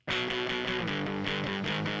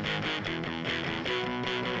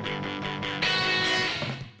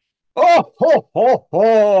ho, ho,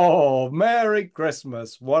 ho! Merry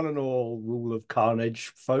Christmas, one and all, rule of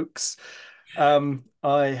carnage, folks.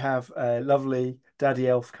 I have a lovely Daddy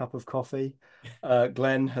Elf cup of coffee.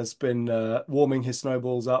 Glenn has been warming his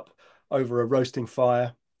snowballs up over a roasting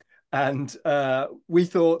fire. And we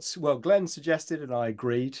thought, well, Glenn suggested, and I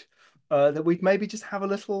agreed, that we'd maybe just have a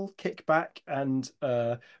little kickback and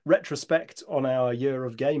retrospect on our year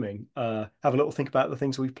of gaming. Have a little think about the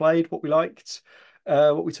things we've played, what we liked,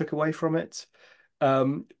 what we took away from it.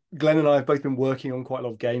 Um, Glenn and I have both been working on quite a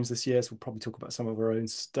lot of games this year, so we'll probably talk about some of our own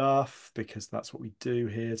stuff because that's what we do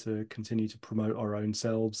here to continue to promote our own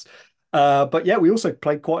selves. But yeah, we also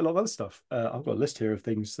played quite a lot of other stuff. I've got a list here of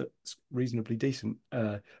things that's reasonably decent.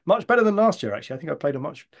 Much better than last year, actually. I think I played a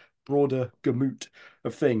much broader gamut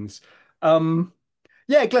of things. Um,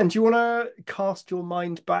 yeah, Glenn, do you want to cast your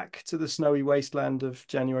mind back to the snowy wasteland of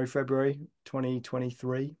January, February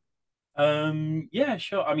 2023? Yeah,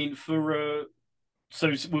 sure. I mean,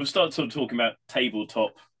 so we'll start sort of talking about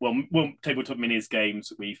tabletop. Well, tabletop minis games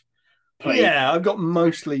that we've played. Yeah, I've got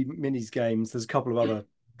mostly minis games. There's a couple of other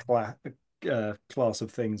class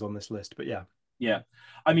of things on this list, but yeah. Yeah,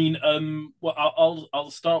 I mean, well,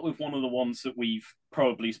 I'll start with one of the ones that we've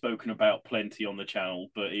probably spoken about plenty on the channel,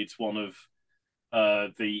 but it's one of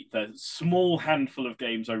the small handful of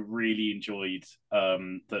games I really enjoyed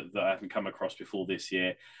that I haven't come across before this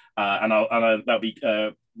year, that'll be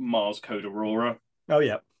Mars Code Aurora. Oh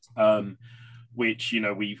yeah. Um, which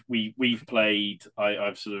we've played.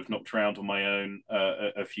 I've sort of knocked around on my own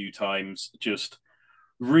a few times. Just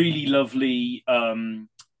really lovely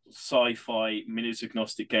sci-fi minutes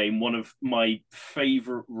agnostic game. One of my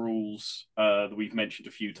favorite rules that we've mentioned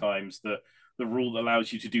a few times. The rule that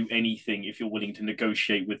allows you to do anything if you're willing to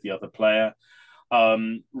negotiate with the other player.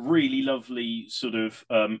 Really lovely sort of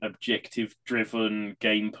objective driven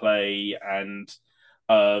gameplay and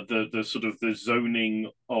the sort of the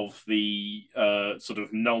zoning of the sort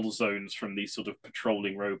of null zones from these sort of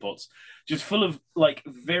patrolling robots, just full of like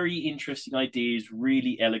very interesting ideas,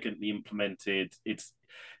 really elegantly implemented. It's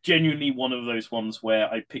genuinely one of those ones where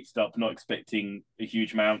I picked it up not expecting a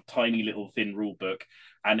huge amount, tiny little thin rule book,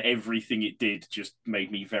 and everything it did just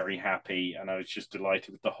made me very happy, and I was just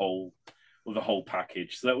delighted with the whole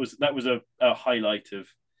package. So that was a highlight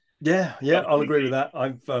Yeah, of I'll agree with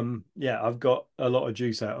 23. that. I've got a lot of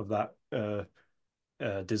juice out of that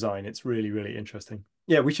design. It's really, really interesting.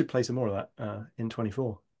 Yeah, we should play some more of that in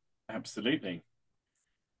 24. Absolutely.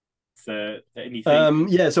 So anything?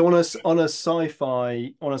 Yeah, so on a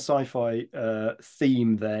sci-fi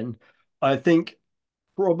theme then, I think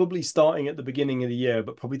probably starting at the beginning of the year,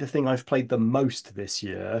 but probably the thing I've played the most this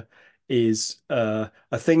year is a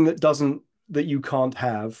thing that you can't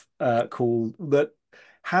have called that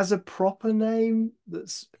has a proper name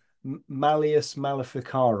that's Malleus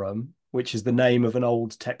Maleficarum, which is the name of an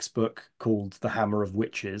old textbook called The Hammer of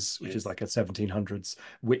Witches, which is Yes. like a 1700s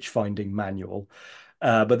witch finding manual.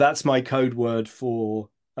 But that's my code word for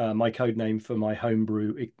my code name for my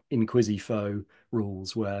homebrew Inquisifo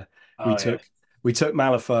rules, where we Oh took yes. we took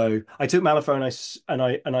Malifaux. I took Malifaux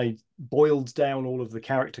and I boiled down all of the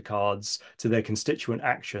character cards to their constituent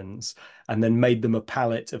actions, and then made them a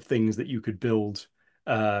palette of things that you could build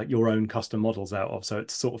your own custom models out of. So it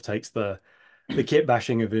sort of takes the kit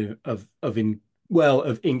bashing of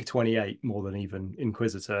Ink 28 more than even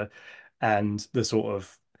Inquisitor, and the sort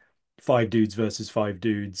of five dudes versus five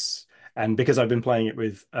dudes. And because I've been playing it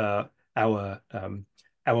with our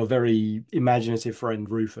our very imaginative friend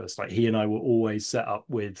Rufus, like he and I were always set up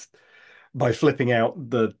with by flipping out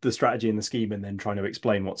the strategy and the scheme and then trying to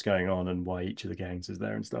explain what's going on and why each of the gangs is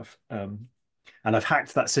there and stuff. And I've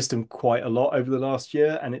hacked that system quite a lot over the last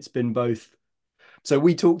year, and it's been both. So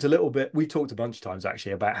we talked a bunch of times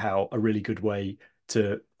actually about how a really good way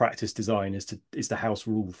to practice design is to house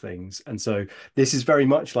rule things. And so this is very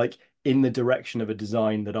much like in the direction of a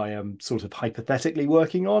design that I am sort of hypothetically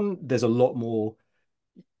working on. There's a lot more.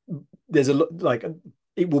 There's a lot like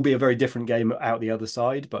it will be a very different game out the other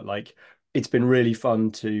side, but like it's been really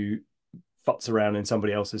fun to futz around in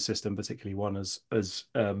somebody else's system, particularly one as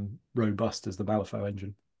robust as the Malifaux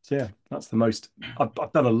engine. So yeah, that's the most I've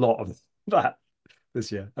done a lot of that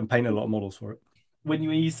this year and painted a lot of models for it. When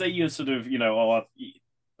you say you're sort of oh,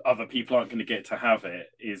 other people aren't going to get to have it,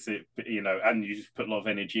 is it and you just put a lot of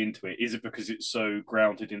energy into it? Is it because it's so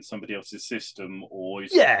grounded in somebody else's system, or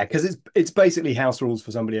is Yeah, because it's basically house rules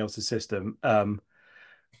for somebody else's system.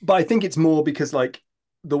 But I think it's more because like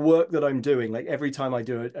the work that I'm doing, like every time I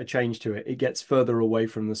do a change to it, it gets further away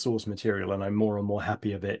from the source material, and I'm more and more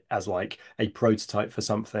happy of it as like a prototype for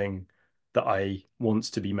something that I want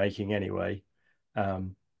to be making anyway.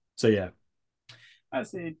 Um, so yeah,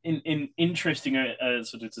 That's in interesting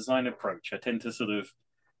sort of design approach. I tend to sort of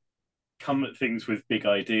come at things with big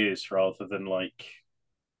ideas rather than like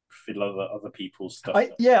fiddle other people's stuff.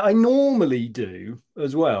 I normally do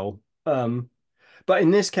as well. But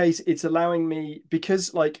in this case, it's allowing me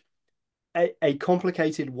because like a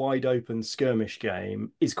complicated wide open skirmish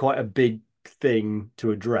game is quite a big thing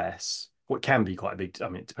to address. What can be quite a big, I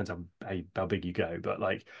mean, it depends how big you go, but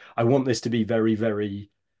like I want this to be very, very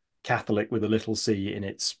Catholic with a little c in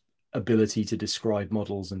its ability to describe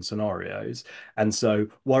models and scenarios. And so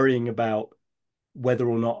worrying about whether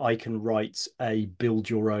or not I can write a build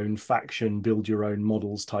your own faction, build your own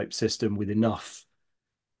models type system with enough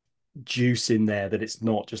juice in there that it's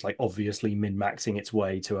not just like obviously min-maxing its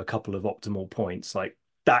way to a couple of optimal points. Like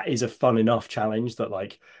that is a fun enough challenge that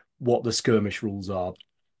like what the skirmish rules are,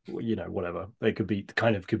 you know, whatever. They could be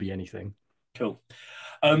kind of could be anything. Cool.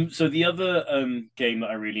 So the other game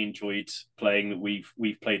that I really enjoyed playing that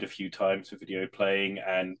we've played a few times for video playing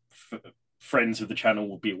and friends of the channel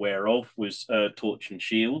will be aware of was Torch and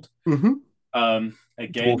Shield. Mm-hmm.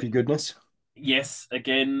 Again, Dwarfy goodness. yes,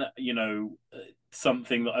 again,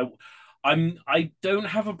 something that I don't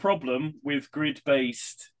have a problem with grid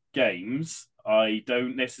based games. I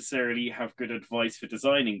don't necessarily have good advice for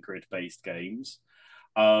designing grid based games.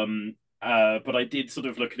 But I did sort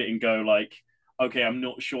of look at it and go like, okay, I'm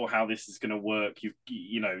not sure how this is going to work.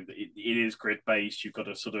 It is grid based. You've got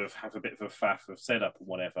to sort of have a bit of a faff of setup and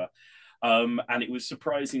whatever. And it was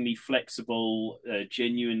surprisingly flexible,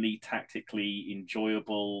 genuinely tactically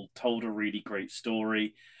enjoyable, told a really great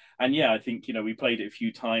story. And yeah, I think we played it a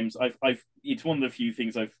few times. It's one of the few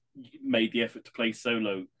things I've made the effort to play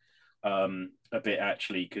solo a bit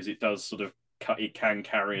actually because it does sort of it can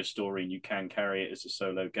carry a story and you can carry it as a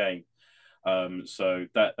solo game. So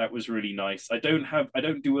that was really nice. I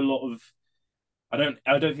don't do a lot of I don't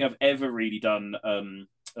think I've ever really done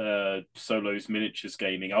solos miniatures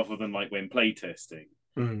gaming other than like when playtesting.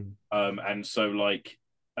 Mm. And so like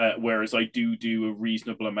whereas I do a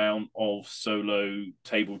reasonable amount of solo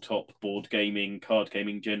tabletop board gaming, card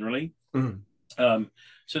gaming generally. Mm.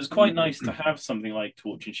 So it's quite nice to have something like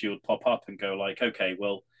Torch and Shield pop up and go like, okay,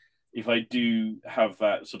 well, if I do have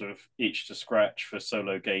that sort of itch to scratch for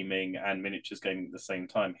solo gaming and miniatures gaming at the same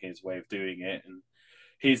time, here's a way of doing it. And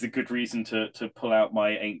here's a good reason to pull out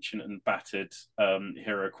my ancient and battered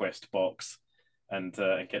Hero Quest box and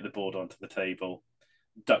get the board onto the table,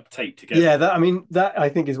 duct tape together. Yeah, that I mean that I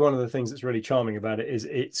think is one of the things that's really charming about it is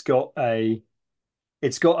it's got a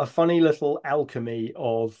funny little alchemy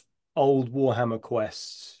of old Warhammer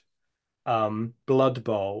quests, Blood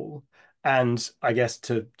Bowl, and I guess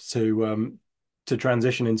to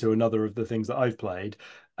transition into another of the things that I've played,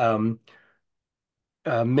 um,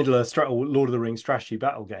 Middle Earth Lord of the Rings strategy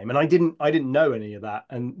battle game, and I didn't know any of that,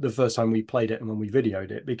 and the first time we played it and when we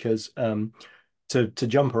videoed it because to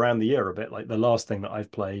jump around the year a bit, like the last thing that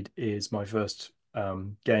I've played is my first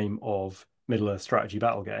game of Middle Earth strategy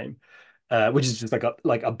battle game, which is just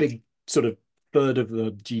like a big sort of third of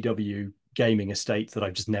the GW gaming estate that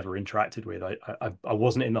I've just never interacted with. I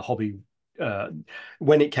wasn't in the hobby uh,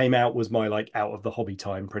 when it came out was my like out of the hobby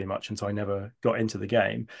time pretty much, and so I never got into the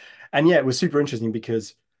game. And yeah, it was super interesting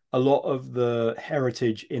because a lot of the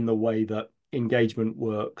heritage in the way that engagement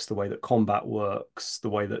works, the way that combat works, the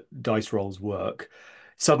way that dice rolls work.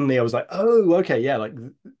 Suddenly I was like, oh, okay, yeah, like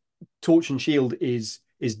Torch and Shield is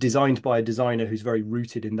designed by a designer who's very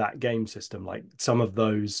rooted in that game system. Like some of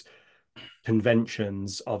those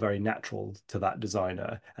conventions are very natural to that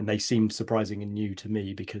designer, and they seemed surprising and new to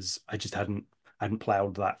me because I just hadn't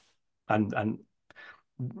plowed that, and I'm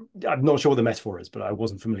not sure what the metaphor is, but I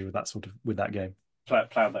wasn't familiar with that sort of with that game. Plow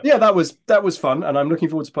that Yeah, way. that was fun, and I'm looking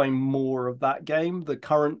forward to playing more of that game. The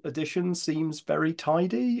current edition seems very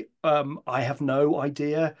tidy. I have no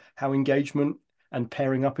idea how engagement and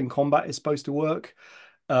pairing up in combat is supposed to work.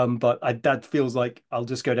 But that feels like I'll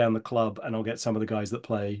just go down the club and I'll get some of the guys that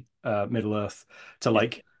play Middle Earth to Yeah.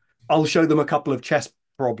 like, I'll show them a couple of chess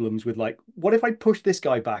problems with like, what if I push this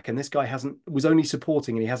guy back and this guy hasn't was only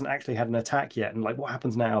supporting and he hasn't actually had an attack yet, and like what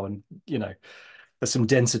happens now? And there's some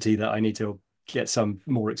density that I need to get some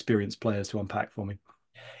more experienced players to unpack for me.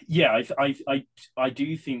 Yeah, I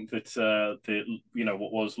do think that the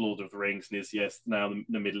what was Lord of the Rings and is yes now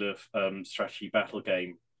the middle of strategy battle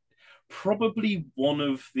game probably one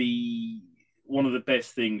of the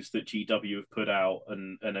best things that GW have put out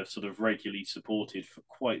and have sort of regularly supported for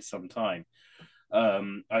quite some time.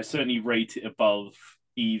 I certainly rate it above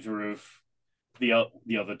either of the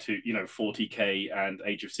other two, 40K and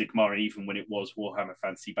Age of Sigmar, and even when it was Warhammer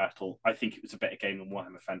Fantasy Battle, I think it was a better game than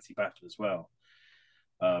Warhammer Fantasy Battle as well.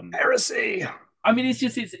 Heresy. I mean, it's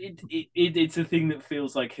just it's a thing that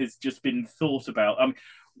feels like has just been thought about. The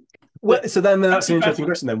Well, so then that's fantasy an interesting battle.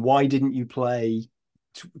 question. Then why didn't you play,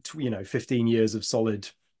 15 years of solid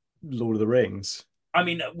Lord of the Rings? I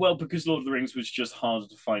mean, well, because Lord of the Rings was just harder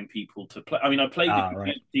to find people to play. I mean, I played a Ah, good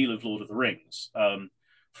right. deal of Lord of the Rings.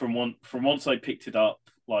 From once I picked it up,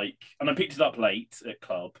 and I picked it up late at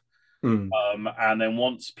club. Mm, And then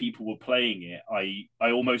once people were playing it,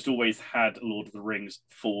 I almost always had a Lord of the Rings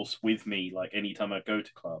force with me, like anytime I go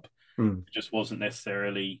to club. mm. It just wasn't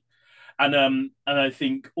necessarily. And I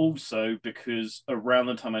think also because around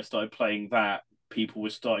the time I started playing that, people were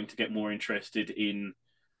starting to get more interested in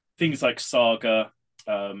things like Saga,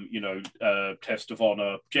 Test of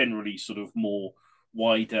Honor, generally sort of more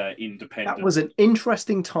wider That independent. was an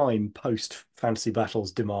interesting time post Fantasy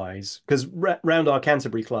Battle's demise because round our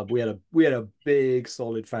Canterbury club we had a big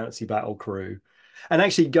solid Fantasy Battle crew, and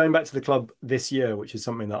actually going back to the club this year, which is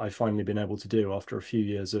something that I've finally been able to do after a few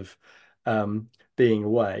years of um, being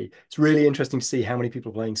away. It's really interesting to see how many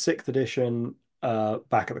people are playing sixth edition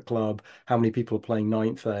back at the club, how many people are playing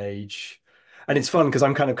ninth age. And it's fun because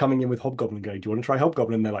I'm kind of coming in with Hobgoblin going, do you want to try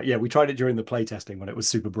Hobgoblin? And they're like, yeah, we tried it during the playtesting when it was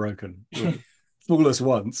super broken. Fool us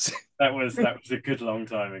once. That was a good long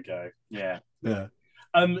time ago. Yeah. Yeah.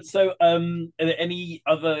 Are there any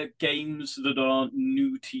other games that are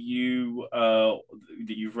new to you that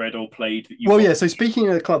you've read or played that you Well, want yeah. So speaking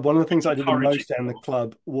of the club, one of the things I did the encouraging most down the of?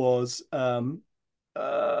 club was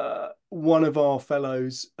one of our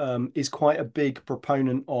fellows is quite a big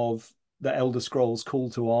proponent of the Elder Scrolls Call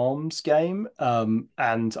to Arms game. And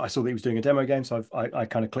I saw that he was doing a demo game, so I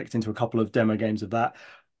kind of clicked into a couple of demo games of that.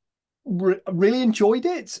 Really enjoyed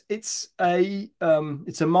it. It's a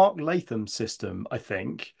Mark Latham system, I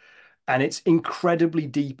think, and it's incredibly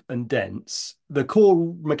deep and dense. The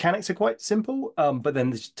core mechanics are quite simple, but then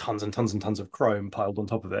there's tons and tons and tons of chrome piled on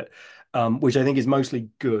top of it, which I think is mostly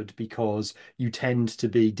good because you tend to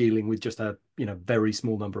be dealing with just a very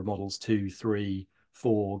small number of models, two, three,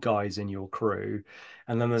 four guys in your crew,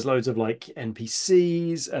 and then there's loads of like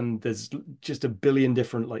NPCs, and there's just a billion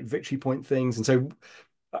different like victory point things, and so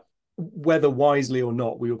whether wisely or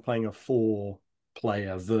not, we were playing a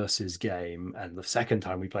four-player versus game, and the second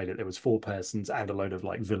time we played it, there was four persons and a load of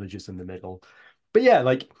like villagers in the middle. But yeah,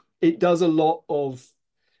 like it does a lot of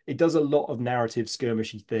narrative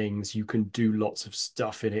skirmishy things. You can do lots of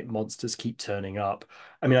stuff in it. Monsters keep turning up.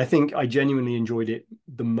 I mean, I think I genuinely enjoyed it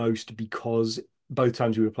the most because both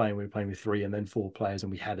times we were playing with three and then four players,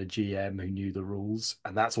 and we had a GM who knew the rules.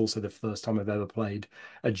 And that's also the first time I've ever played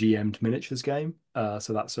a GM'd miniatures game.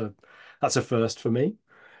 So that's a first for me.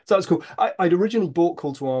 So that's cool. I'd originally bought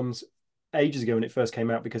Call to Arms ages ago when it first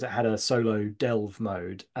came out because it had a solo delve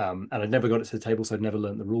mode, and I'd never got it to the table, so I'd never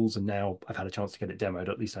learned the rules. And now I've had a chance to get it demoed.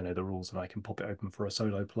 At least I know the rules, and I can pop it open for a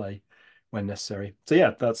solo play when necessary. So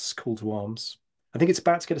yeah, that's Call to Arms. I think it's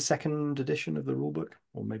about to get a second edition of the rulebook,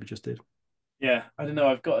 or maybe just did. Yeah, I don't know.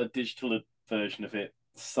 I've got a digital version of it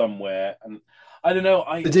somewhere, and I don't know.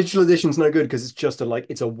 The digital edition's no good because it's just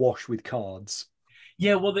it's a wash with cards.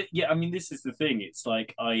 Yeah, well, yeah. I mean, this is the thing. It's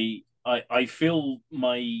like I feel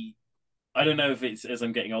my I don't know if it's as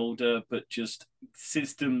I'm getting older, but just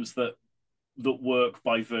systems that work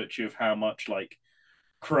by virtue of how much like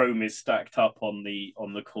Chrome is stacked up on the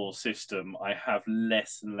core system, I have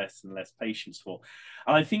less and less and less patience for.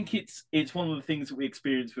 And I think it's one of the things that we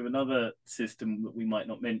experience with another system that we might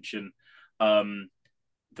not mention, um,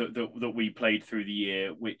 that we played through the year,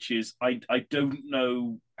 which is I don't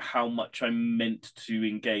know how much I'm meant to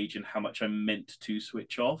engage and how much I'm meant to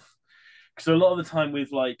switch off. So a lot of the time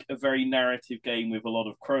with like a very narrative game with a lot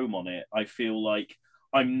of chrome on it, I feel like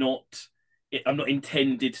I'm not I'm not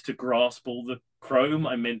intended to grasp all the chrome.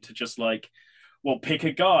 I'm meant to just like, well, pick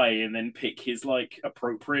a guy and then pick his like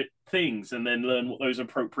appropriate things and then learn what those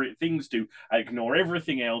appropriate things do. I ignore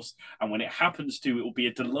everything else, and when it happens to, it will be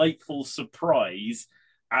a delightful surprise,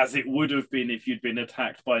 as it would have been if you'd been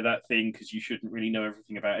attacked by that thing because you shouldn't really know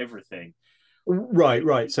everything about everything. Right,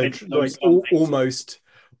 right. So And those like fun things.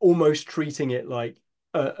 almost treating it like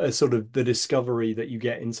a sort of the discovery that you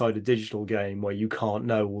get inside a digital game where you can't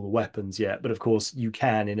know all the weapons yet, but of course you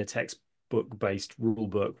can in a textbook based rule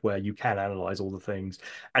book where you can analyze all the things.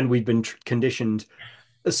 And we've been conditioned,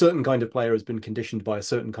 a certain kind of player has been conditioned by a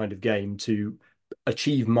certain kind of game to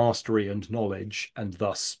achieve mastery and knowledge, and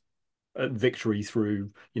thus victory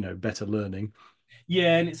through better learning.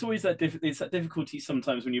 Yeah, and it's always it's that difficulty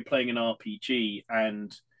sometimes when you're playing an RPG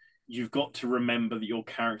and you've got to remember that your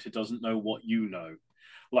character doesn't know what you know.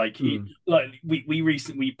 Mm. Like we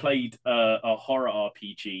recently played a horror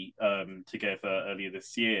RPG together earlier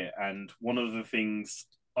this year, and one of the things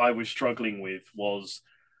I was struggling with was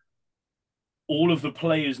all of the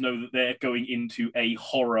players know that they're going into a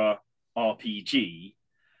horror RPG,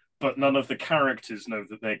 but none of the characters know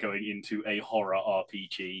that they're going into a horror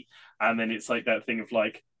RPG. And then it's like that thing of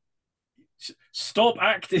like, stop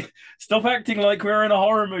acting, stop acting like we're in a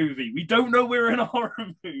horror movie. We don't know we're in a horror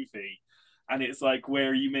movie. And it's like, where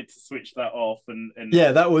are you meant to switch that off? And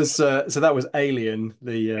Yeah, that was so that was Alien,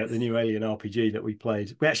 the yes, new Alien RPG that we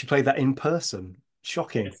played. We actually played that in person.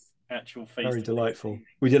 Shocking, yes, actual face very to face delightful. gaming.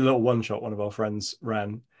 We did a little one shot one of our friends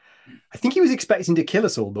ran. I think he was expecting to kill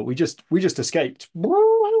us all, but we just escaped.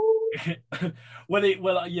 Yeah, well, it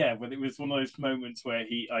was one of those moments where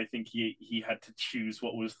I think he had to choose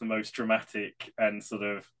what was the most dramatic and sort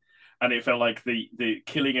of, and it felt like the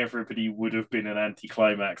killing everybody would have been an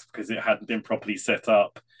anticlimax because it hadn't been properly set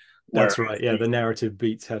up. Whereas That's right. Yeah, the narrative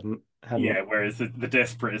beats hadn't. the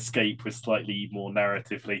desperate escape was slightly more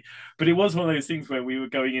narratively, but it was one of those things where we were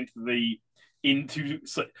going into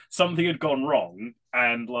something had gone wrong,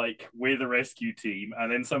 and like we're the rescue team,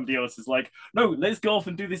 and then somebody else is like, no, let's go off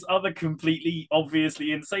and do this other completely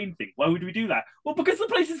obviously insane thing. Why would we do that? Well, because the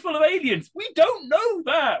place is full of aliens. We don't know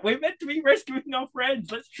that we're meant to be rescuing our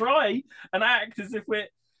friends. Let's try and act as if we're.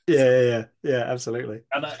 Yeah, absolutely.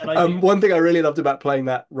 And I do. One thing I really loved about playing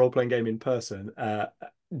that role-playing game in person,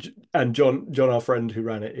 and John, our friend who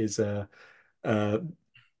ran it, is uh,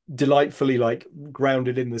 delightfully like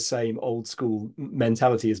grounded in the same old school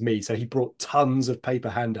mentality as me. So he brought tons of paper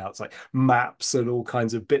handouts, like maps and all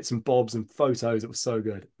kinds of bits and bobs and photos. It was so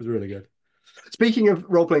good. It was really good. Speaking of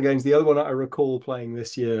role playing games, the other one I recall playing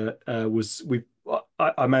this year was we.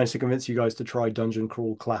 I managed to convince you guys to try Dungeon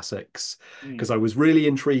Crawl Classics because Mm, I was really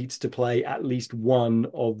intrigued to play at least one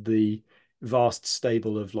of the vast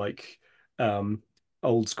stable of like um,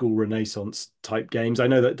 old school Renaissance type games. I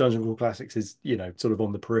know that Dungeon Crawl Classics is sort of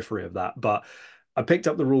on the periphery of that, but I picked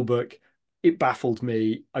up the rule book. It baffled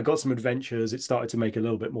me. I got some adventures. It started to make a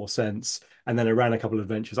little bit more sense. And then I ran a couple of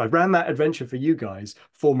adventures. I ran that adventure for you guys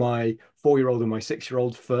for my 4-year-old and my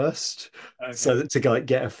 6-year-old first, so okay. that to like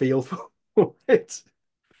get a feel for it.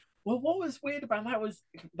 Well, what was weird about that was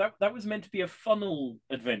that was meant to be a funnel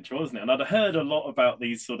adventure, wasn't it? And I'd heard a lot about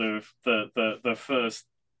these sort of the first,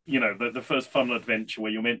 the first funnel adventure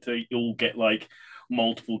where you're meant to all get like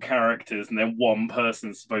multiple characters, and then one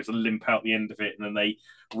person's supposed to limp out the end of it, and then they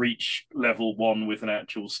reach level one with an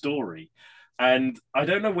actual story. And I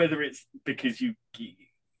don't know whether it's because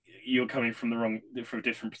you're coming from from a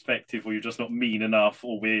different perspective, or you're just not mean enough,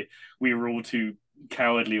 or we were all too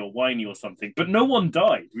cowardly or whiny or something. But no one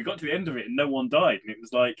died. We got to the end of it and no one died, and it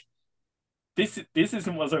was like, this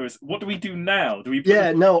isn't what I was. What do we do now? Do we put them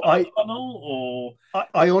Yeah, no, in another funnel or?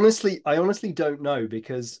 I honestly don't know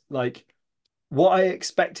because like what I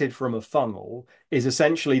expected from a funnel is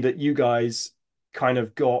essentially that you guys kind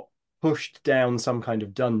of got pushed down some kind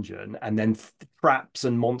of dungeon and then traps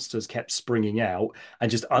and monsters kept springing out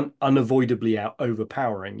and just unavoidably out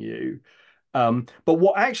overpowering you. But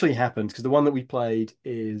what actually happened, because the one that we played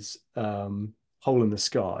is Hole in the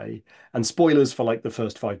Sky, and spoilers for like the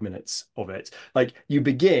first 5 minutes of it. Like you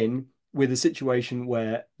begin with a situation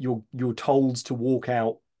where you're told to walk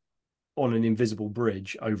out on an invisible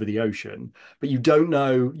bridge over the ocean, but you don't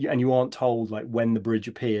know and you aren't told like when the bridge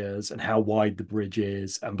appears and how wide the bridge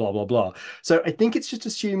is and blah blah blah. So I think it's just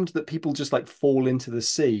assumed that people just like fall into the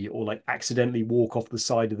sea or like accidentally walk off the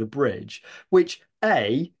side of the bridge, which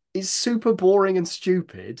A is super boring and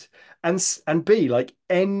stupid, and B, like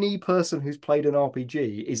any person who's played an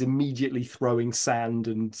RPG is immediately throwing sand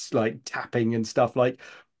and like tapping and stuff. Like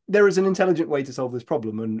there is an intelligent way to solve this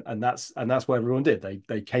problem, and that's what everyone did.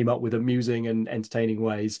 They came up with amusing and entertaining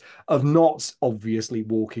ways of not obviously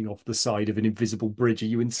walking off the side of an invisible bridge. Are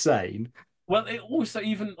you insane? Well, it also,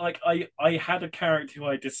 even like I had a character who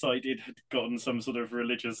I decided had gotten some sort of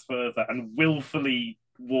religious fervor and willfully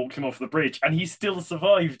walked him off the bridge, and he still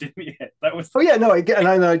survived in the end. That was Oh yeah, no, I get, and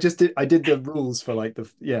I know I did the rules for like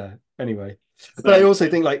the yeah. Anyway, but I so. also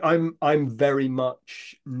think like I'm very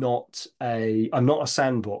much not I'm not a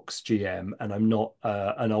sandbox GM, and I'm not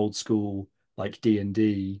an old school like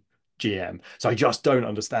D&D GM. So I just don't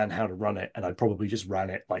understand how to run it, and I probably just ran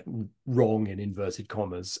it like wrong in inverted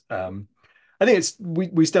commas. I think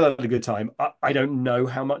we still had a good time. I don't know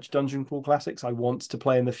how much Dungeon Crawl Classics I want to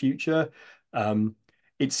play in the future. Um,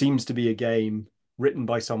 it seems to be a game written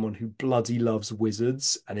by someone who bloody loves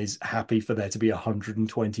wizards and is happy for there to be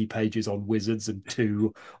 120 pages on wizards and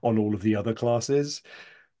two on all of the other classes.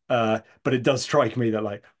 But it does strike me that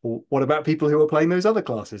like, well, what about people who are playing those other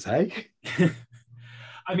classes? Hey,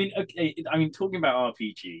 I mean, okay, I mean, talking about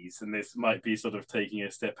RPGs, and this might be sort of taking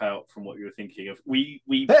a step out from what you were thinking of. We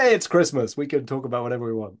Hey, it's Christmas. We can talk about whatever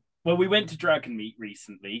we want. well, we went to Dragon Meet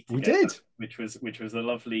recently We together, did. which was a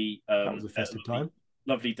lovely That was a festive lovely time.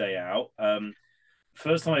 lovely day out.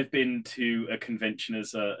 First time I've been to a convention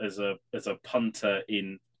as a punter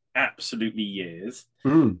in absolutely years.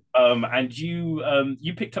 Mm. And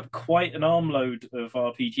you picked up quite an armload of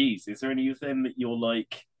RPGs. Is there any of them that you're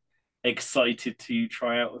like excited to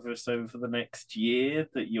try out with us over the next year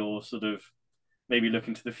that you're sort of maybe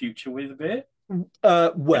looking to the future with a bit? Any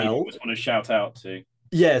you Well, just want to shout out to?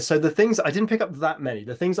 yeah. So the things I didn't pick up that many.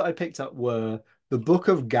 The things that I picked up were the Book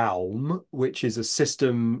of Gaum, which is a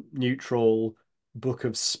system neutral book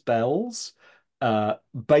of spells.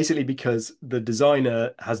 Basically because the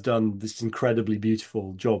designer has done this incredibly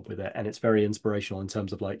beautiful job with it, and it's very inspirational in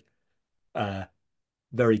terms of like uh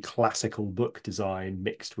very classical book design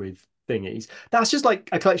mixed with thingies. That's just like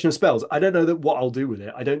a collection of spells. I don't know that what I'll do with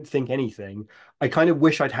it. I don't think anything. I kind of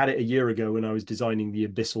wish I'd had it a year ago when I was designing the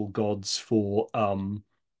abyssal gods for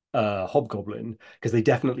Hobgoblin, because they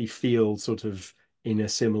definitely feel sort of in a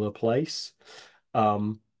similar place.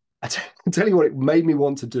 Um I'll tell you what it made me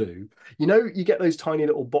want to do. You know, you get those tiny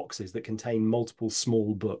little boxes that contain multiple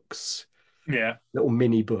small books, Yeah. little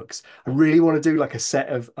mini books. I really want to do like a set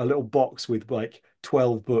of a little box with like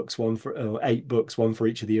 12 books, one for or 8 books, one for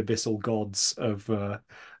each of the abyssal gods of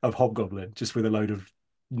Hobgoblin, just with a load of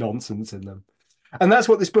nonsense in them. And that's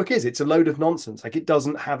what this book is. It's a load of nonsense. Like it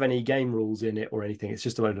doesn't have any game rules in it or anything. It's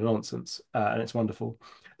just a load of nonsense, and it's wonderful.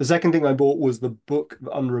 The second thing I bought was the book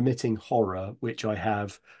Unremitting Horror, which I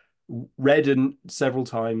have read and several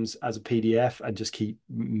times as a PDF and just keep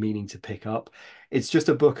meaning to pick up. It's just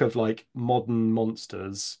a book of like modern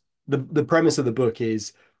monsters. The premise of the book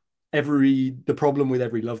is the problem with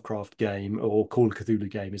every Lovecraft game or Call of Cthulhu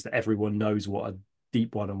game is that everyone knows what a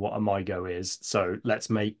deep one and what a MIGO is. So let's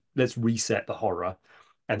reset the horror.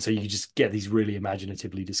 And so you just get these really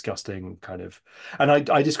imaginatively disgusting kind of, and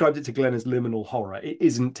I described it to Glenn as liminal horror. It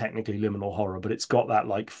isn't technically liminal horror, but it's got that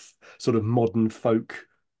like sort of modern folk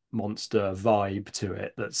monster vibe to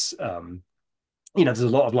it. That's there's a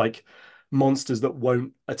lot of like monsters that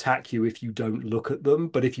won't attack you if you don't look at them,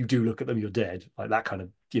 but if you do look at them, you're dead. Like that kind of,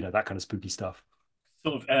 that kind of spooky stuff.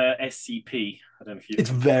 Sort of SCP. I don't know if you've It's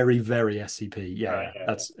very, very SCP. right, Yeah, yeah,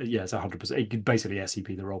 that's it's 100%. It could basically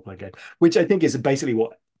SCP the role playing game, which I think is basically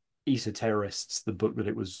what Easter Terrorists, the book that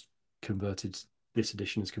it was converted, this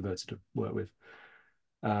edition is converted to work with.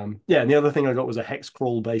 Yeah, and the other thing I got was a hex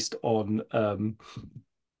crawl based on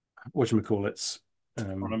whatchamacallits, um,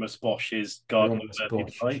 Anonymous Bosch's Garden of Anonymous Earthly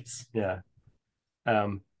Bosch. Delights. Yeah,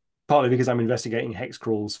 um, partly because I'm investigating hex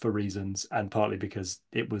crawls for reasons, and partly because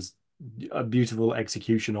it was a beautiful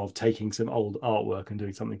execution of taking some old artwork and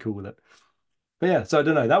doing something cool with it. But yeah, so I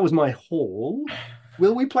don't know. That was my haul.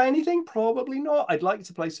 Will we play anything? Probably not. I'd like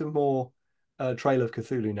to play some more Trail of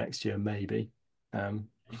Cthulhu next year, maybe. Um,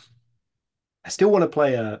 I still want to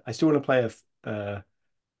play a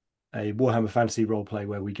Warhammer Fantasy role play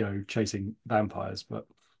where we go chasing vampires, but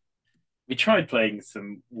We tried playing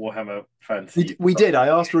some Warhammer we Fantasy. we did. I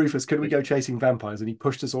asked Rufus, could we go chasing vampires, and he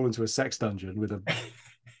pushed us all into a sex dungeon with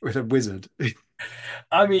a wizard.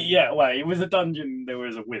 I mean, yeah, well, it was a dungeon. There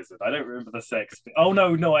was a wizard. I don't remember the sex. Oh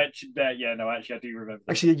no, no, actually, yeah, no, actually, I do remember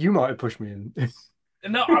the. Actually, you might have pushed me in.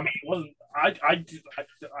 No, I mean, it wasn't.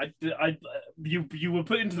 You were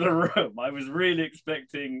put into the room. I was really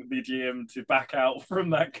expecting the GM to back out from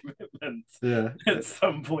that commitment Yeah. at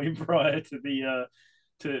some point prior to the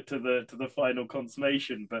to the final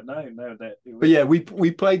consummation. But no, no, that it But was. yeah,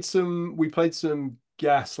 we played some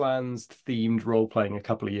Gaslands themed role playing a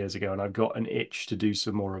couple of years ago, and I've got an itch to do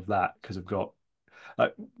some more of that because I've got,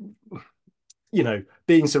 like,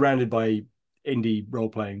 being surrounded by indie role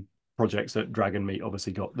playing projects at Dragon Meet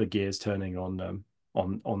obviously got the gears turning on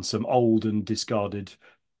some old and discarded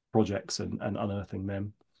projects and unearthing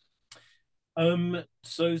them.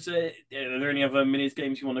 So, are there any other minis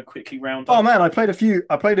games you want to quickly round Oh up? man, I played a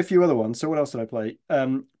few other ones. So what else did I play?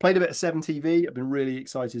 Played a bit of 7TV. I've been really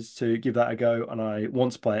excited to give that a go, and I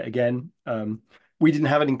want to play it again. We didn't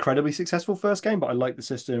have an incredibly successful first game, but I like the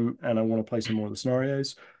system and I want to play some more of the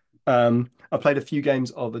scenarios. I played a few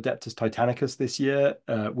games of Adeptus Titanicus this year,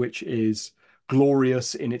 which is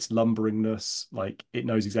glorious in its lumberingness. Like it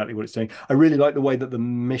knows exactly what it's doing. I really like the way that the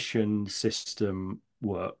mission system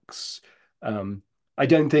works. Um, I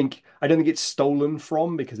don't think it's stolen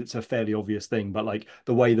from because it's a fairly obvious thing, but like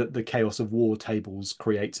the way that the Chaos of War tables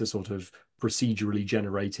creates a sort of procedurally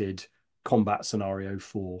generated combat scenario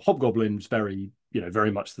for hobgoblins, very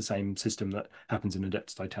very much the same system that happens in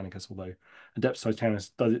Adeptus Titanicus, although Adeptus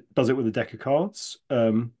Titanicus does it with a deck of cards.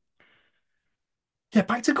 Yeah,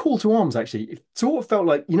 back to Call to Arms actually. It sort of felt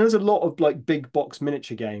like, there's a lot of like big box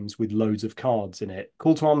miniature games with loads of cards in it.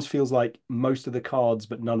 Call to Arms feels like most of the cards,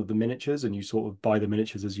 but none of the miniatures, and you sort of buy the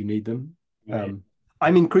miniatures as you need them. Yeah. Um,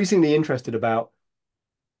 I'm increasingly interested about,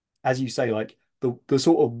 as you say, like the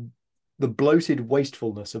sort of the bloated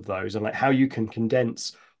wastefulness of those and like how you can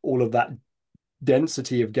condense all of that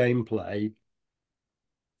density of gameplay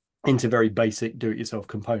into very basic do-it-yourself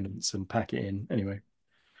components and pack it in anyway.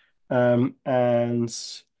 And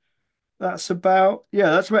that's about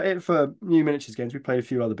it for new miniatures games. We played a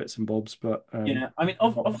few other bits and bobs, but Yeah, I mean,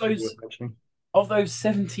 not massively worth mentioning. of those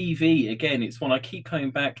 7 TV, again, it's one I keep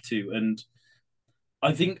coming back to, and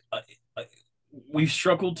I think I, we've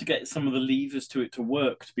struggled to get some of the levers to it to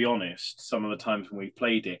work. To be honest, some of the times when we've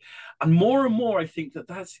played it, and more, I think that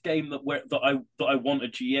that's a game that I want a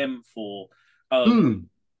GM for. Um, Mm,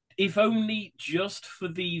 if only just for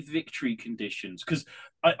the victory conditions, because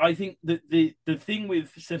I think that the thing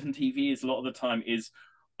with 7 TV is a lot of the time is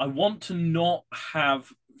I want to not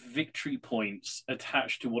have victory points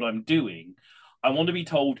attached to what I'm doing. I want to be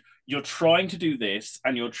told you're trying to do this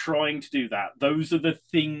and you're trying to do that. Those are the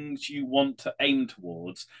things you want to aim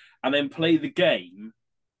towards, and then play the game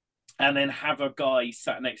and then have a guy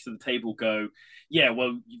sat next to the table go, yeah,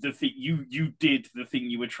 well, you did the thing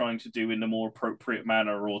you were trying to do in a more appropriate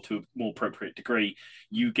manner or to a more appropriate degree,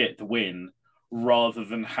 you get the win, rather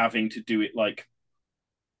than having to do it like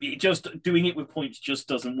it just doing it with points just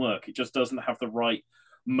doesn't work. It just doesn't have the right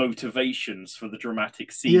motivations for the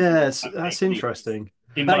dramatic scene. yes, that's interesting.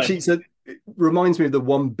 In my Actually, so it reminds me of the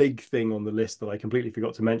one big thing on the list that I completely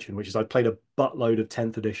forgot to mention, which is I played a buttload of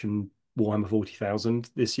 10th edition Warhammer 40,000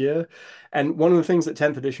 this year. And one of the things that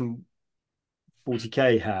 10th edition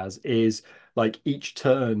 40K has is like each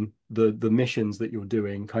turn the missions that you're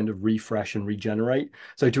doing kind of refresh and regenerate.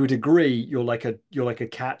 So to a degree, you're like a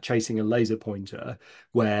cat chasing a laser pointer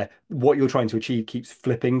where what you're trying to achieve keeps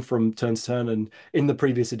flipping from turn to turn. And in the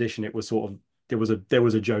previous edition, it was sort of there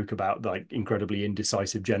was a joke about like incredibly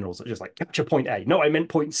indecisive generals that just like capture point A. No, I meant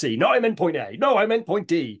point C. No, I meant point A. No, I meant point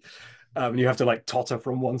D. And you have to like totter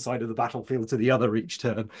from one side of the battlefield to the other each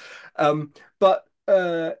turn. But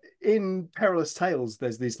in Perilous Tales,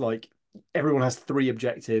 there's this like everyone has three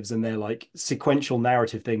objectives and they're like sequential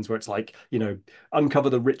narrative things where it's like, uncover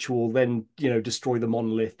the ritual, then, destroy the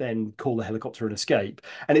monolith, then call the helicopter and escape.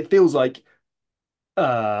 And it feels like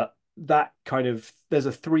uh that kind of there's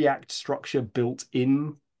a three-act structure built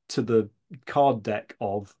in to the card deck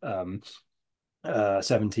of 7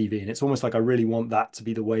 TV, and it's almost like I really want that to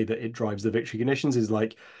be the way that it drives the victory conditions. Is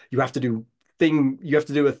like you have to do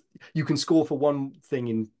you can score for one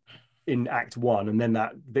thing in Act One, and then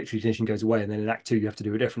that victory condition goes away, and then in Act Two you have to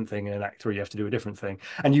do a different thing, and in Act Three you have to do a different thing,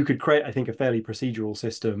 and you could create, I think, a fairly procedural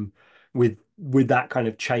system with that kind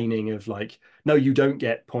of chaining of like, no, you don't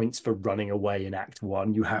get points for running away in Act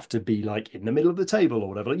One. You have to be like in the middle of the table or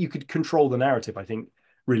whatever. Like, you could control the narrative, I think,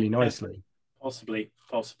 really yeah, nicely.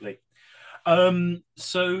 possibly.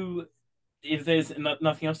 So if there's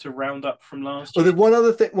nothing else to round up from last Well, year, the one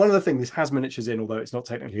other thing, this has miniatures in, although it's not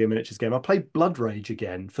technically a miniatures game. I played Blood Rage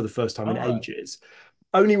again for the first time in all right. ages.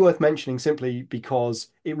 Only worth mentioning simply because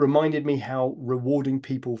it reminded me how rewarding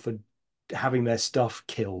people for having their stuff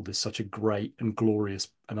killed is such a great and glorious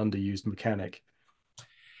and underused mechanic.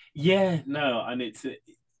 Yeah, no, and it's an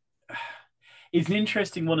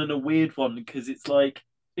interesting one and a weird one because it's like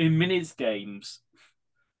in minis games,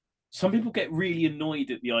 some people get really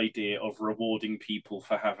annoyed at the idea of rewarding people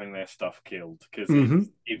for having their stuff killed because Hmm.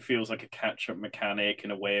 it feels like a catch-up mechanic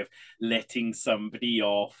and a way of letting somebody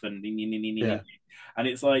off Yeah. and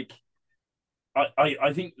it's like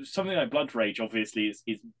I think something like Blood Rage obviously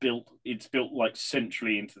is built like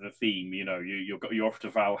centrally into the theme. You're off to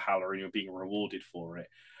Valhalla and you're being rewarded for it.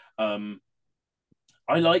 Um,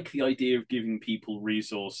 I like the idea of giving people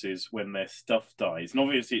resources when their stuff dies, and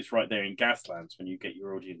obviously it's right there in Gaslands when you get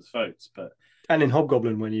your audience votes. But And in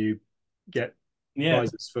Hobgoblin, when you get yeah,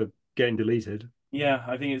 prizes for getting deleted. yeah,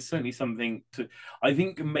 I think it's certainly something to. I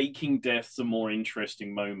think making deaths a more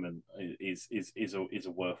interesting moment is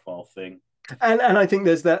a worthwhile thing. And I think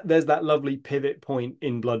there's that lovely pivot point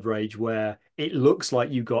in Blood Rage where it looks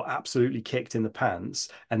like you got absolutely kicked in the pants,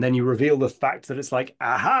 and then you reveal the fact that it's like,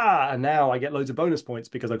 aha, and now I get loads of bonus points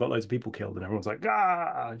because I got loads of people killed, and everyone's like,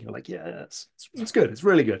 ah, and you're like, yeah, it's good. It's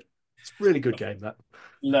really good. It's a really good game, that.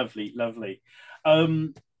 Lovely, lovely.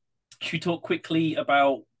 Um, should we talk quickly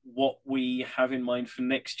about what we have in mind for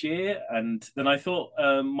next year, and then I thought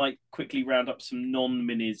might quickly round up some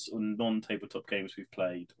non-minis or non-tabletop games we've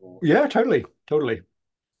played. Or Yeah, totally, totally.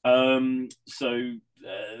 so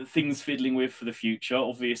things fiddling with for the future.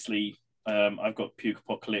 Obviously, I've got Puke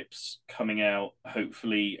Apocalypse coming out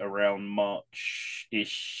hopefully around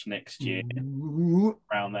March-ish next year, Ooh,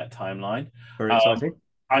 around that timeline. very Um, exciting.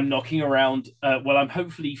 I'm knocking around. Well, I'm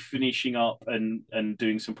hopefully finishing up and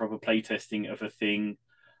doing some proper playtesting of a thing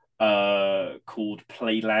called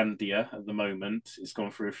Playlandia at the moment. It's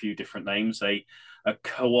gone through a few different names. A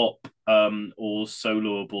co-op or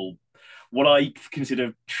soloable, what I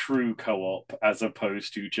consider true co-op, as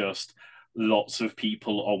opposed to just lots of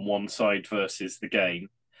people on one side versus the game,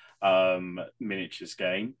 miniatures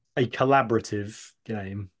game. A collaborative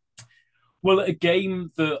game. Well, a game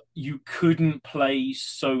that you couldn't play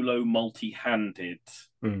solo multi-handed,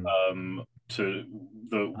 Mm. to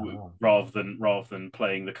the Ah, rather than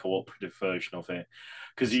playing the cooperative version of it, I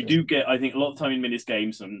because you see. do get, I think, a lot of time in minis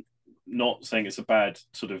games. I'm not saying it's a bad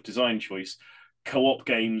sort of design choice. Co-op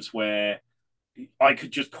games where I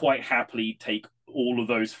could just quite happily take all of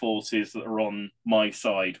those forces that are on my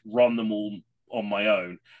side, run them all on my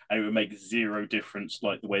own, and it would make zero difference,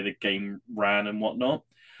 like the way the game ran and whatnot.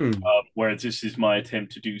 Mm. Whereas this is my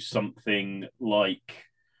attempt to do something like,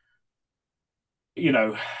 you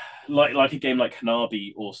know, like a game like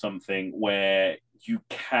Hanabi or something where you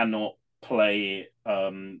cannot play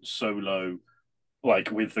solo,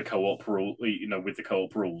 like with the co-op rule, with the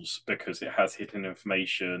co-op rules, because it has hidden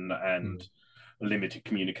information and Mm. limited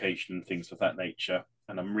communication and things of that nature.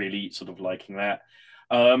 And I'm really sort of liking that.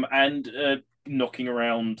 And knocking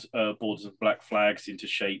around Borders of Black Flags into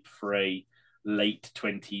shape for a late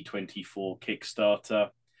 2024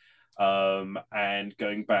 Kickstarter, and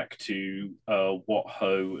going back to What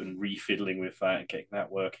Ho and refiddling with that and getting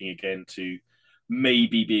that working again to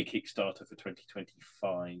maybe be a Kickstarter for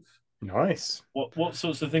 2025. Nice. What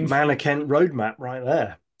sorts of things? Mannequin roadmap right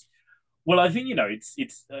there. Well, I think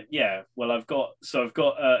it's yeah. Well, I've got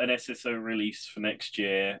an SSO release for next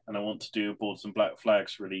year, and I want to do a Boards and Black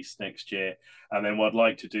Flags release next year, and then what I'd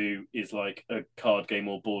like to do is like a card game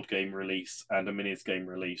or board game release and a minis game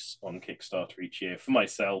release on Kickstarter each year for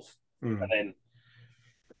myself, and Mm. then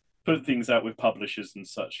put things out with publishers and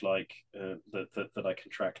such like, that I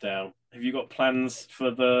can track down. Have you got plans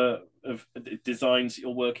for the of designs that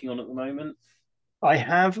you're working on at the moment? I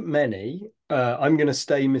have many. I'm going to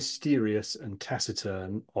stay mysterious and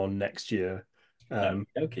taciturn on next year, because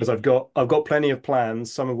Okay. I've got plenty of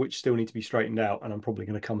plans, some of which still need to be straightened out, and I'm probably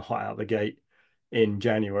going to come hot out the gate in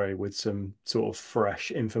January with some sort of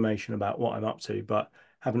fresh information about what I'm up to, but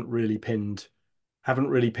haven't really pinned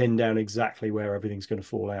down exactly where everything's going to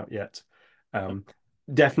fall out yet. Um,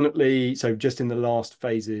 Definitely. So just in the last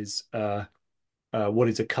phases, what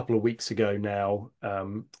is a couple of weeks ago now,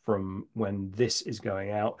 from when this is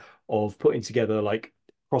going out, of putting together, like,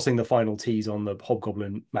 crossing the final T's on the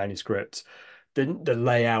Hobgoblin manuscript. The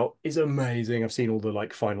layout is amazing. I've seen all the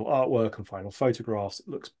like final artwork and final photographs. It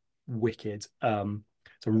looks wicked.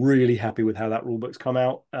 So I'm really happy with how that rulebook's come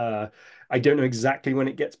out. I don't know exactly when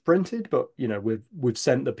it gets printed, but we've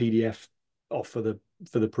sent the PDF off for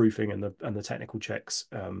the proofing and the technical checks,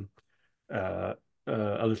 uh,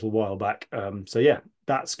 a little while back. So yeah,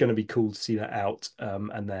 that's going to be cool to see that out,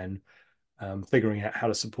 and then figuring out how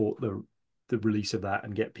to support the release of that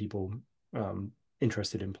and get people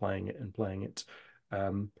interested in playing it.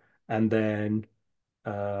 Um, and then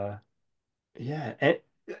uh, yeah,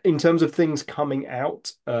 in terms of things coming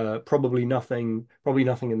out, probably nothing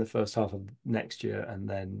in the first half of next year, and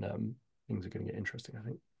then things are going to get interesting, I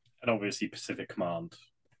think. And obviously Pacific Command.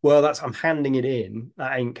 Well, I'm handing it in.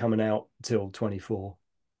 That ain't coming out till 24.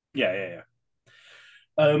 Yeah, yeah,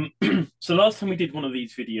 yeah. So last time we did one of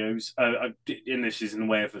these videos, and this is in the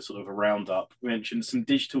way of a sort of a roundup, we mentioned some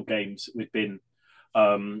digital games that we've been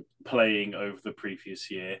playing over the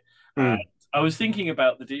previous year. And Mm. I was thinking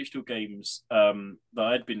about the digital games that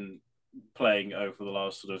I'd been playing over the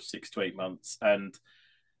last sort of 6 to 8 months. And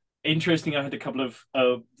interesting, I had a couple of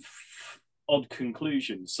odd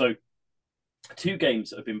conclusions. So, two games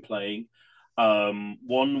that I've been playing.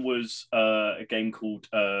 One was a game called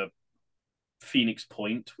Phoenix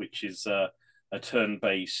Point, which is a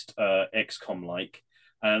turn-based XCOM like,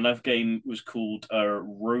 and another game was called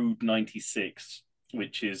Road 96,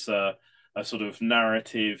 which is a sort of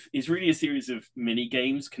narrative. Is really a series of mini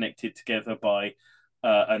games connected together by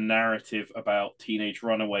a narrative about teenage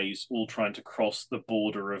runaways all trying to cross the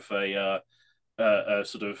border of a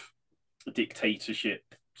sort of dictatorship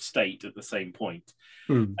state at the same point.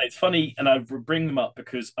 Mm. It's funny, and I bring them up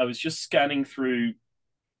because I was just scanning through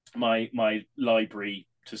my library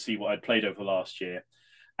to see what I'd played over the last year,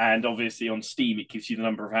 and obviously on Steam it gives you the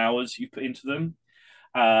number of hours you put into them,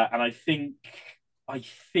 and I think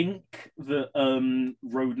that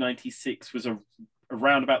Road 96 was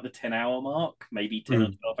around about the 10-hour mark, maybe 10 or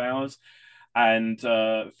Mm, 12 hours,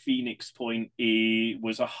 and Phoenix Point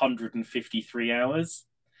was 153 hours.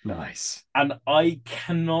 nice. And I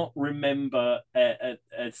cannot remember a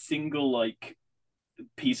single like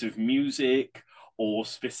piece of music or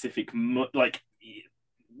specific like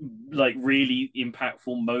really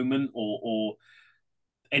impactful moment or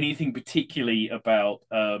anything particularly about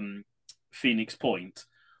Phoenix Point.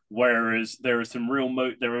 Whereas there are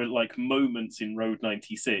there are like moments in Road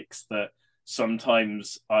 96 that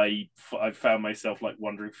sometimes I found myself like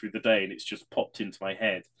wandering through the day and it's just popped into my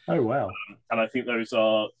head. Oh wow. And I think those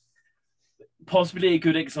are possibly a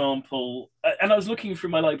good example. And I was looking through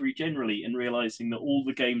my library generally and realizing that all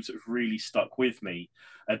the games that have really stuck with me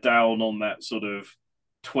are down on that sort of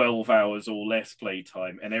 12 hours or less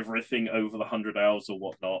playtime, and everything over the 100 hours or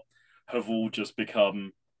whatnot have all just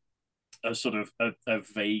become a sort of a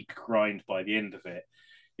vague grind by the end of it.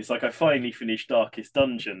 It's like I finally finished Darkest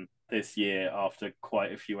Dungeon this year after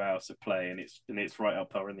quite a few hours of play, and it's right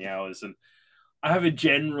up there in the hours. And I have a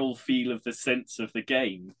general feel of the sense of the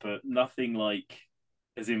game, but nothing like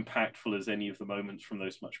as impactful as any of the moments from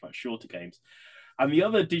those much shorter games. And the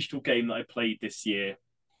other digital game that I played this year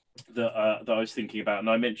that I was thinking about, and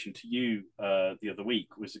I mentioned to you the other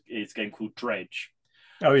week, was is a game called Dredge,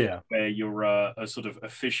 Oh yeah. where you're a sort of a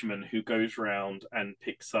fisherman who goes around and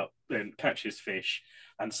picks up and catches fish,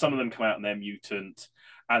 and some of them come out and they're mutant,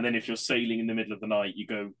 and then if you're sailing in the middle of the night, you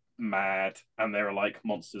go mad, and there are like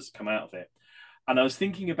monsters come out of it. And I was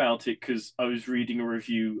thinking about it because I was reading a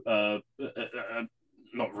review,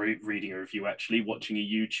 not reading a review actually, watching a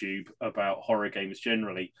YouTube about horror games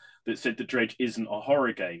generally that said that Dredge isn't a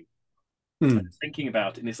horror game. Mm. Thinking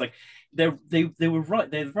about it, and it's like they were right.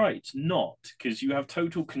 They're right. It's not, because you have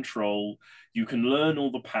total control. You can learn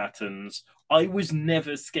all the patterns. I was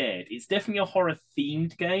never scared. It's definitely a horror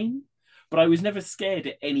themed game, but I was never scared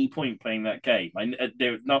at any point playing that game.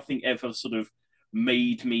 There nothing ever sort of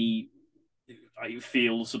made me I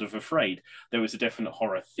feel sort of afraid. There was a definite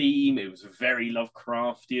horror theme. It was very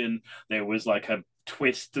Lovecraftian. There was like a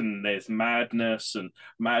twist, and there's madness and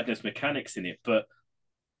madness mechanics in it, but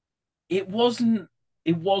it wasn't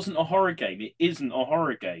a horror game. It isn't a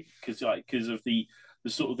horror game because of the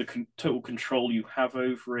sort of total control you have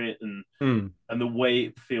over it, Mm. and the way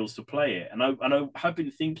it feels to play it. And I have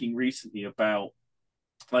been thinking recently about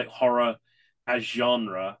like horror as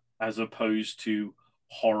genre as opposed to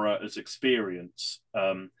horror as experience.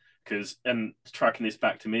 Because and tracking this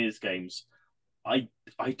back to Mirror's games, I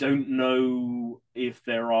I don't know if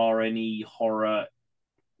there are any horror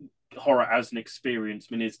as an experience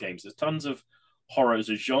minis games. There's tons of horror as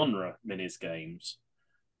a genre minis games,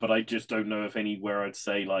 but I just don't know if anywhere I'd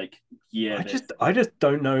say like, yeah, there's. I just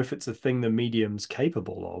don't know if it's a thing the medium's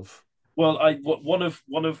capable of. Well, one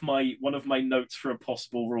of my notes for a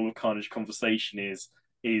possible Rule of Carnage conversation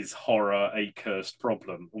is horror a cursed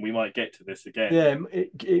problem, and we might get to this again. Yeah,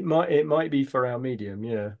 it might be for our medium,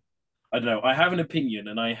 yeah. I don't know. I have an opinion,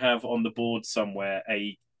 and I have on the board somewhere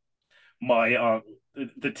a my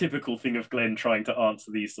the typical thing of Glenn trying to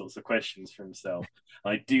answer these sorts of questions for himself.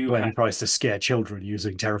 I do have. Glenn tries to scare children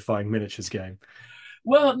using terrifying miniatures game.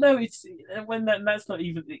 Well, no, it's when that's not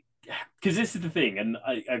even because this is the thing, and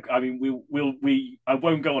I mean we I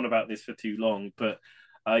won't go on about this for too long, but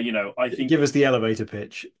I think. Give us the elevator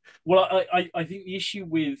pitch. Well, I think the issue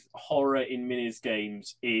with horror in minis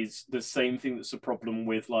games is the same thing that's a problem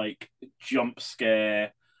with like jump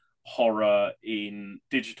scare horror in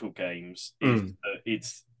digital games is Mm. that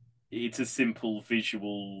it's a simple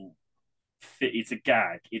visual it's a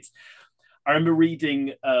gag. It's I remember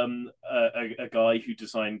reading a guy who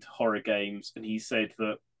designed horror games, and he said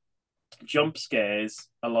that jump scares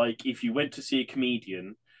are like if you went to see a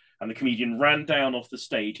comedian and the comedian ran down off the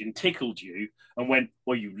stage and tickled you and went,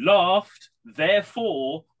 well, you laughed,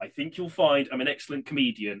 therefore, I think you'll find I'm an excellent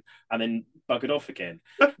comedian, and then buggered off again.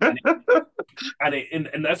 And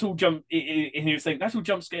and that's all and he was saying that's all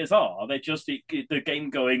jump scares are. They're just the game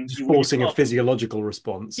going, Just well, you forcing a can't, physiological yeah,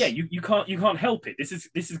 response. you can't help it. This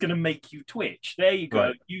is going to make you twitch. There you go.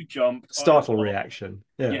 Right. You jumped. I Startle laughed. reaction.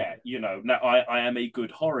 Yeah. Yeah, now I am a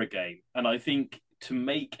good horror game, and I think to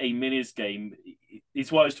make a minis game,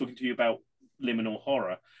 it's why I was talking to you about liminal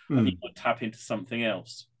horror. I think Mm. you would tap into something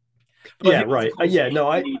else. But I Yeah, think that's a right. Yeah, conversation no,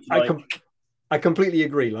 we need to like. I completely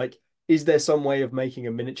agree. Like, is there some way of making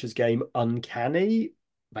a miniatures game uncanny?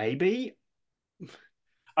 Maybe.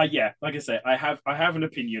 Yeah, like I say, I have an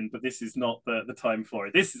opinion, but this is not the time for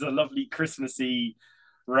it. This is a lovely Christmassy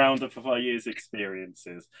roundup of our year's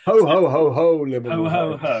experiences. Ho So, ho ho ho, ho liminal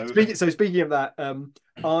ho ho. ho. Speaking of that,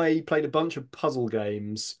 I played a bunch of puzzle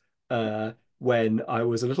games when I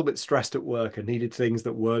was a little bit stressed at work and needed things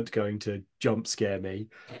that weren't going to jump scare me.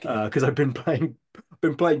 Because I've been playing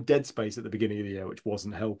Dead Space at the beginning of the year, which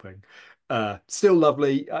wasn't helping. Still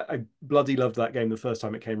lovely. I bloody loved that game the first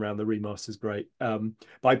time it came around. The remaster's great. But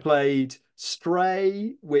I played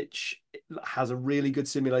Stray, which has a really good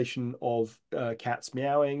simulation of cats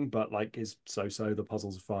meowing, but like is so. The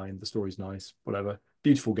puzzles are fine. The story's nice. Whatever.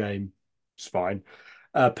 Beautiful game. It's fine.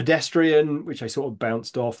 Pedestrian, which I sort of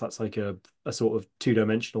bounced off. That's like a sort of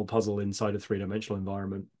two-dimensional puzzle inside a three-dimensional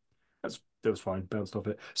environment. That was fine. Bounced off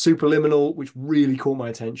it. Superliminal, which really caught my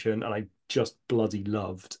attention, and I just bloody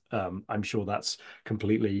loved. I'm sure that's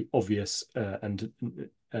completely obvious and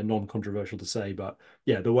non-controversial to say, but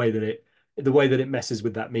yeah, the way that it messes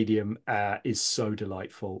with that medium is so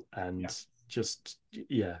delightful Yeah, and just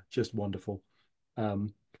yeah, just wonderful.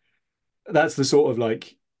 Um, that's the sort of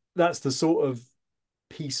like that's the sort of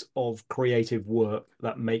piece of creative work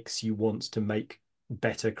that makes you want to make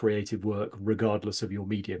better creative work regardless of your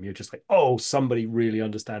medium. You're just like, oh, somebody really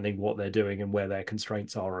understanding what they're doing and where their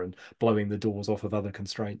constraints are and blowing the doors off of other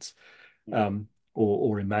constraints, yeah.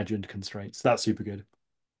 or imagined constraints. That's super good.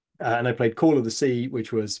 And I played Call of the Sea,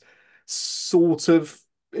 which was sort of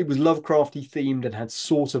it was Lovecrafty themed and had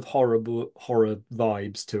sort of horror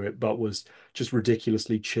vibes to it, but was just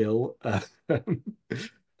ridiculously chill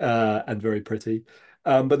and very pretty.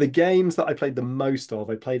 But the games that I played the most of,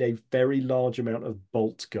 I played a very large amount of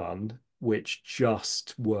Bolt Gun, which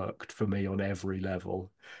just worked for me on every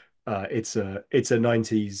level. It's a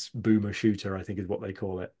 90s boomer shooter, I think is what they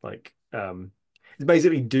call it. Like it's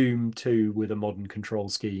basically Doom 2 with a modern control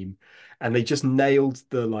scheme. And they just nailed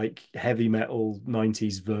the like heavy metal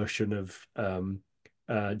 90s version of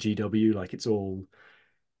GW. Like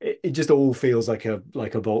it just all feels like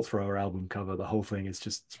a Bolt Thrower album cover. The whole thing is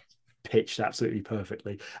just pitched absolutely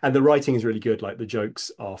perfectly. And the writing is really good. Like the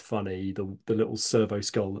jokes are funny. The little servo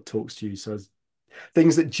skull that talks to you says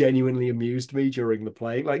things that genuinely amused me during the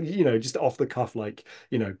play, like just off the cuff, like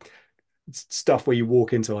stuff where you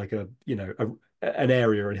walk into like an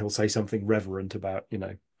area and he'll say something reverent about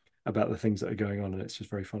the things that are going on, and it's just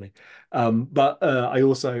very funny. But I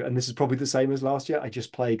also, and this is probably the same as last year, I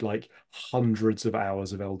just played like hundreds of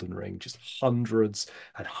hours of Elden Ring, just hundreds,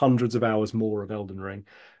 had hundreds of hours more of Elden Ring.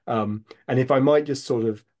 And if I might just sort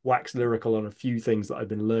of wax lyrical on a few things that I've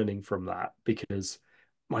been learning from that, because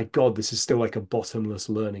my God, this is still like a bottomless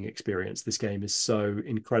learning experience. This game is so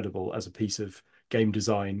incredible as a piece of game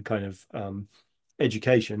design kind of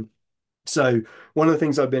education. So one of the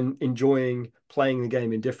things I've been enjoying playing the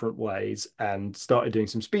game in different ways and started doing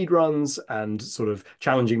some speed runs and sort of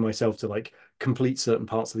challenging myself to like complete certain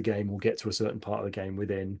parts of the game or get to a certain part of the game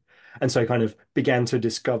within. And so I kind of began to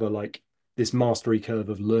discover like this mastery curve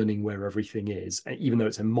of learning where everything is. And even though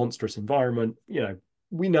it's a monstrous environment,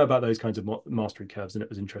 we know about those kinds of mastery curves, and it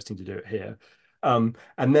was interesting to do it here. And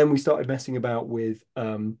then we started messing about with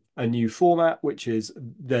a new format, which is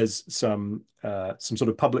there's some sort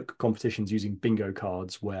of public competitions using bingo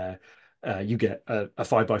cards where you get a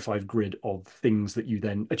 5 by 5 grid of things that you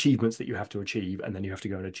then achievements that you have to achieve, and then you have to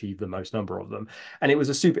go and achieve the most number of them. And it was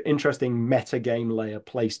a super interesting meta game layer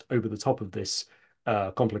placed over the top of this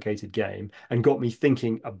complicated game, and got me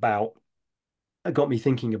thinking about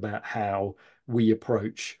how we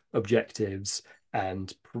approach objectives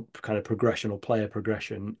and kind of progression or player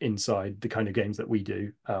progression inside the kind of games that we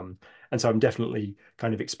do. And so I'm definitely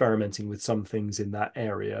kind of experimenting with some things in that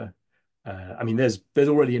area. I mean, there's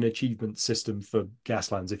already an achievement system for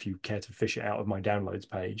Gaslands if you care to fish it out of my downloads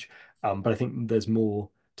page, but I think there's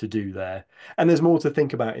more to do there, and there's more to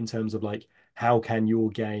think about in terms of like how can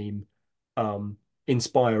your game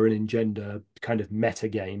inspire and engender kind of meta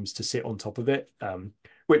games to sit on top of it,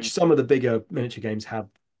 which some of the bigger miniature games have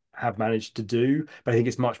managed to do, but I think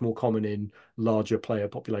it's much more common in larger player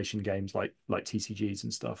population games like TCGs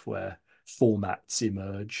and stuff where formats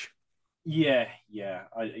emerge. I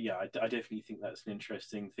definitely think that's an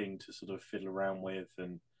interesting thing to sort of fiddle around with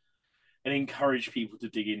and encourage people to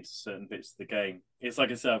dig into certain bits of the game. It's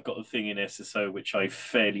like I said, I've got a thing in SSO which I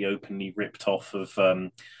fairly openly ripped off of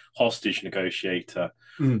Hostage Negotiator,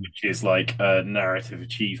 Mm. which is like narrative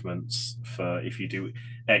achievements for if you do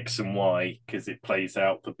X and Y, because it plays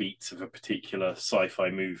out the beats of a particular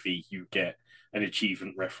sci-fi movie, you get an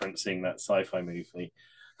achievement referencing that sci-fi movie.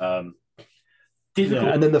 Um, Yeah, difficult.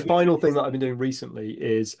 and then the final thing that I've been doing recently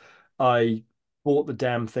is I bought the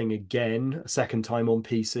damn thing again a second time on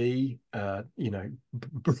PC.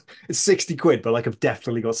 It's 60 quid, but like I've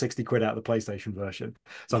definitely got 60 quid out of the PlayStation version.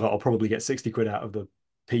 So I thought I'll probably get 60 quid out of the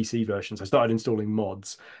PC versions. I started installing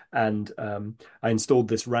mods, and I installed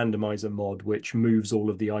this randomizer mod which moves all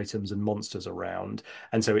of the items and monsters around.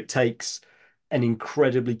 And so it takes an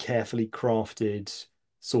incredibly carefully crafted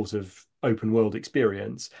sort of open world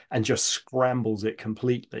experience and just scrambles it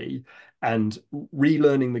completely. And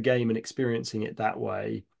relearning the game and experiencing it that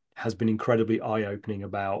way has been incredibly eye-opening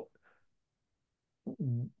about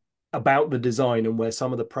the design and where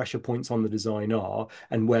some of the pressure points on the design are,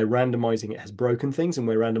 and where randomizing it has broken things and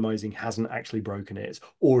where randomizing hasn't actually broken it,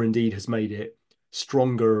 or indeed has made it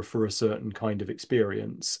stronger for a certain kind of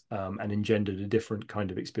experience, and engendered a different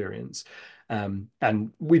kind of experience.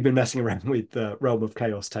 And we've been messing around with the Realm of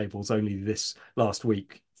Chaos tables only this last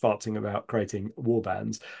week, farting about creating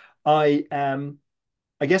warbands. I am,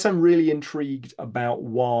 I guess I'm really intrigued about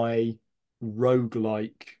why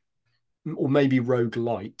roguelike, or maybe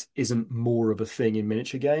roguelite, isn't more of a thing in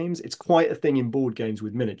miniature games. It's quite a thing in board games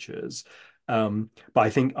with miniatures. But I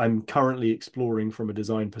think I'm currently exploring from a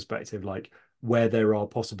design perspective, like where there are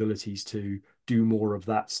possibilities to do more of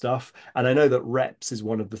that stuff. And I know that reps is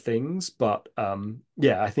one of the things, but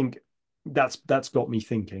yeah, I think that's got me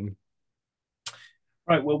thinking.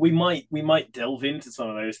 Right. Well, we might delve into some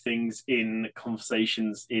of those things in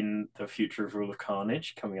conversations in the future of Rule of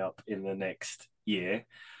Carnage coming up in the next year.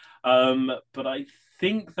 But I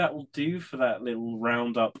think that will do for that little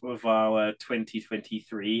roundup of our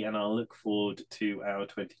 2023, and I'll look forward to our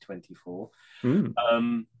 2024. Mm.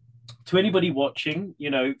 Um, to anybody watching,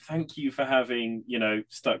 thank you for having,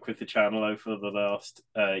 stuck with the channel over the last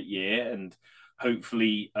year, and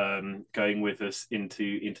hopefully going with us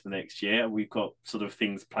into the next year. We've got sort of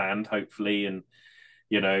things planned, hopefully, and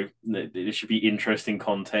it should be interesting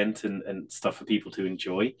content and stuff for people to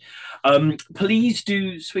enjoy. Please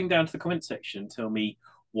do swing down to the comment section, tell me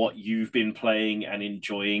what you've been playing and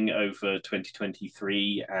enjoying over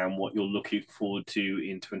 2023, and what you're looking forward to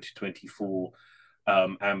in 2024,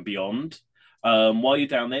 and beyond. While you're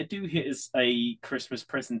down there, do hit us a Christmas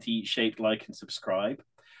presenty shaped like and subscribe.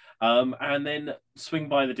 And then swing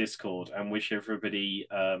by the Discord and wish everybody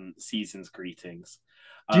season's greetings.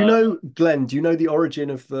 Do you Uh, know, Glenn, do you know the origin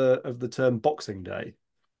of the term Boxing Day?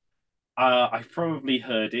 I've probably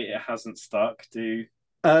heard it. It hasn't stuck.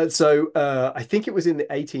 I think it was in the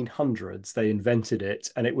 1800s they invented it,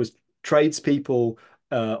 and it was tradespeople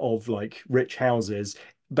of like rich houses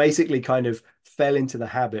basically kind of fell into the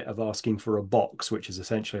habit of asking for a box, which is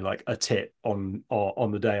essentially like a tip on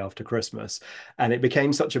the day after Christmas, and it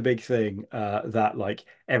became such a big thing that like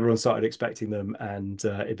everyone started expecting them, and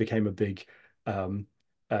it became a big um,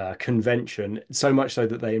 convention. So much so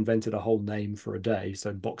that they invented a whole name for a day.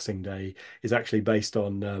 So Boxing Day is actually based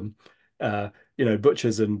on uh,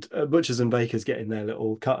 butchers and bakers getting their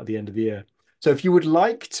little cut at the end of the year. So if you would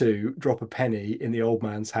like to drop a penny in the old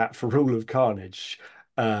man's hat for Rule of Carnage,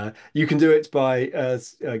 you can do it by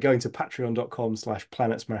going to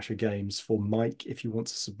patreon.com/Planet Smasher Games for Mike if you want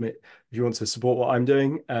to submit, if you want to support what I'm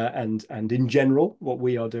doing, and in general what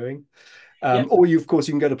we are doing. Yep. Or you, of course,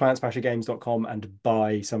 you can go to planetsmashergames.com and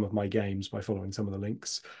buy some of my games by following some of the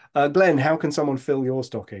links. Glenn, how can someone fill your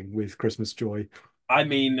stocking with Christmas joy? I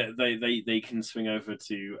mean, they can swing over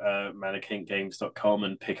to mannequingames.com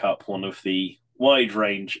and pick up one of the wide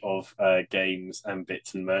range of games and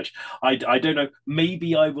bits and merch. I don't know.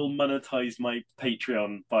 Maybe I will monetize my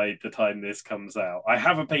Patreon by the time this comes out. I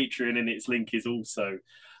have a Patreon, and its link is also.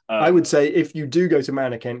 I Um, would say if you do go to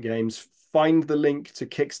Manor Kent Games, find the link to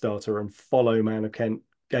Kickstarter and follow Manor Kent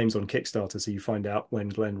Games on Kickstarter so you find out when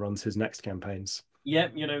Glenn runs his next campaigns. yeah,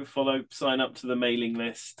 sign up to the mailing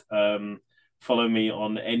list. Follow me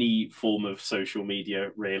on any form of social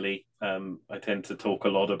media, really. I tend to talk a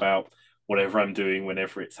lot about whatever I'm doing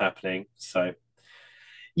whenever it's happening. So,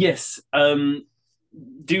 yes,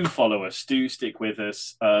 do follow us, do stick with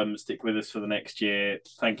us for the next year.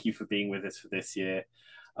 Thank you for being with us for this year.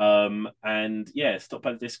 And yeah, stop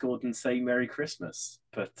by the Discord and say Merry Christmas.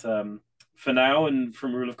 But for now, and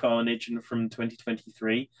from Rule of Carnage and from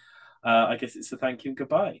 2023, I guess it's a thank you and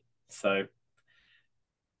goodbye. So,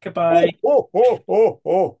 Oh, goodbye. oh, oh, oh,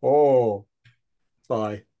 oh, oh.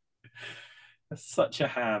 Bye. Such a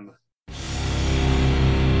ham.